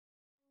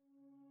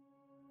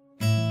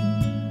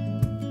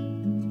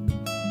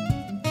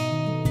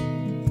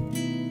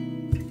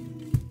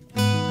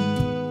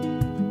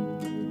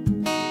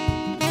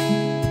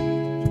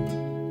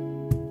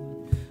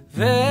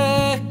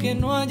que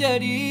no haya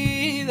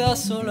heridas,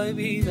 solo hay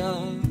vida.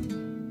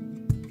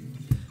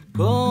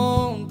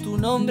 Con tu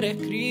nombre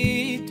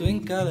escrito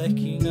en cada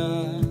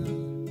esquina,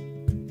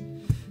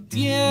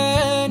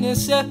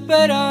 tienes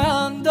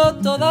esperando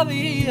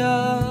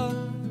todavía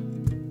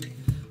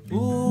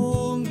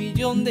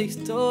 1.000.000 de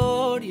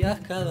historias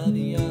cada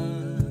día.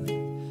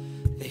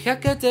 Deja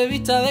que te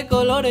vista de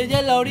colores y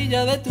en la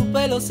orilla de tu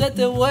pelo se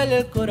te vuele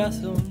el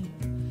corazón.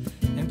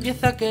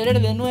 Empieza a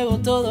querer de nuevo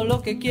todo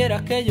lo que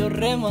quieras, que yo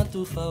remo a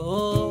tu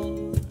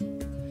favor.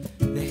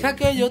 Deja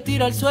que yo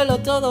tire al suelo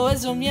todos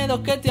esos miedos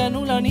que te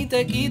anulan y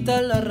te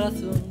quitan la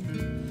razón.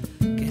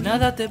 Que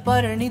nada te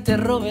pare ni te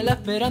robe la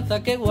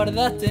esperanza que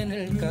guardaste en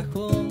el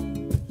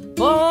cajón.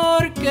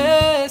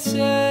 Porque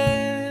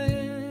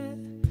sé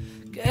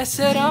que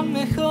serás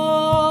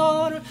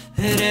mejor.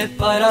 Eres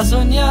para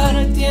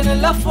soñar, tienes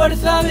la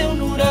fuerza de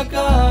un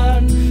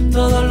huracán.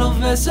 Todos los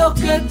besos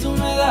que tú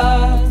me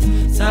das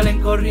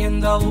salen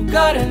corriendo a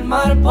buscar el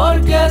mar,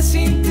 porque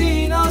sin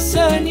ti no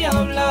sé ni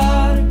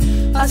hablar.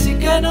 Así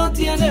que no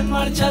tienes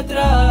marcha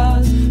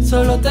atrás,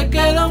 solo te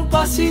queda un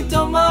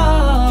pasito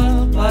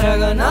más para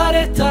ganar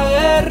esta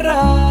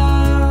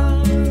guerra.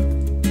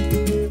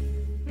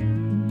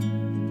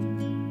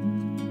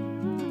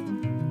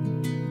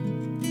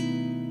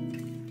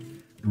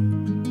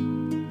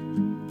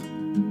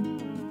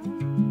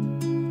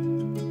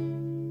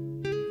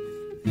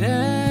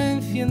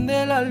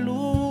 Enciende las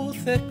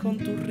luces con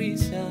tu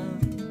risa,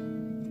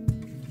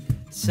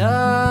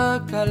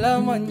 saca la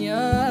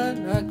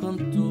mañana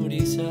con tu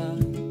brisa,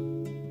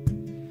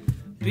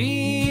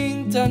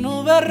 pinta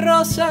nubes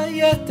rosas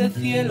y este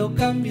cielo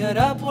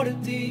cambiará por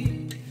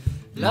ti.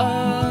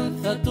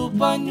 Lanza tu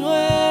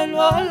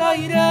pañuelo al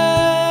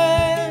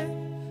aire,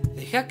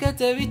 deja que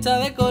te vista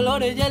de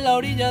colores y en la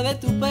orilla de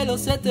tu pelo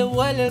se te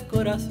vuele el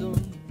corazón.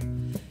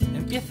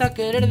 Empieza a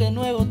querer de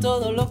nuevo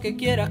todo lo que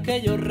quieras,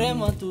 que yo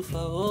remo a tu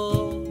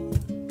favor.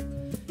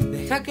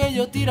 Deja que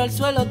yo tire al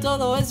suelo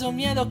todos esos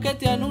miedos que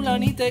te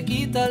anulan y te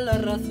quitan la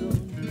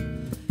razón.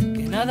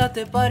 Que nada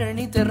te pare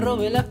ni te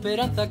robe la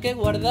esperanza que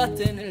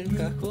guardaste en el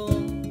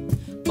cajón.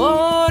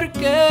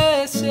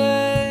 Porque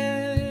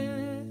sé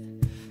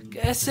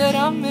que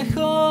serás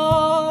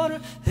mejor.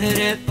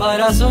 Eres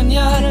para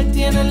soñar,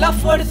 tienes la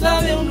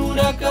fuerza de un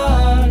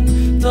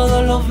huracán.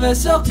 Todos los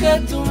besos que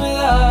tú me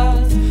das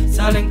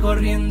salen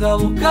corriendo a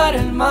buscar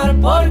el mar,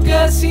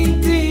 porque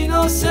sin ti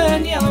no sé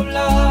ni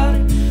hablar.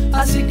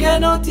 Así que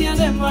no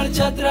tienes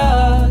marcha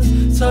atrás,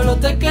 solo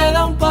te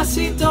queda un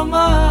pasito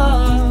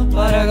más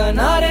para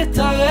ganar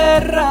esta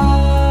guerra.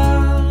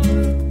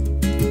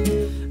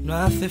 No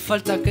hace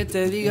falta que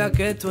te diga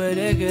que tú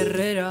eres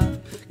guerrera,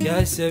 que a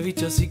ese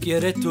bicho si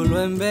quieres tú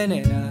lo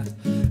envenenas.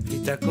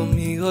 Grita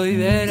conmigo y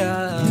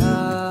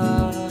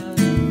verás.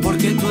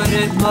 Porque tú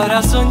eres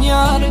para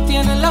soñar,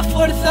 tienes la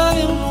fuerza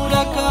de un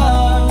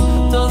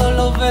huracán. Todos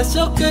los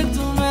besos que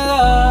tú me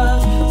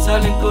das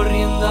salen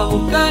corriendo a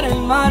buscar el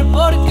mar,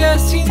 porque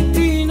sin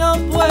ti no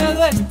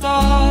puedo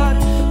estar.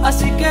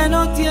 Así que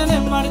no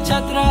tienes marcha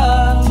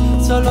atrás,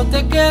 solo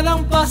te queda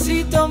un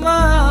pasito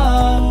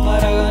más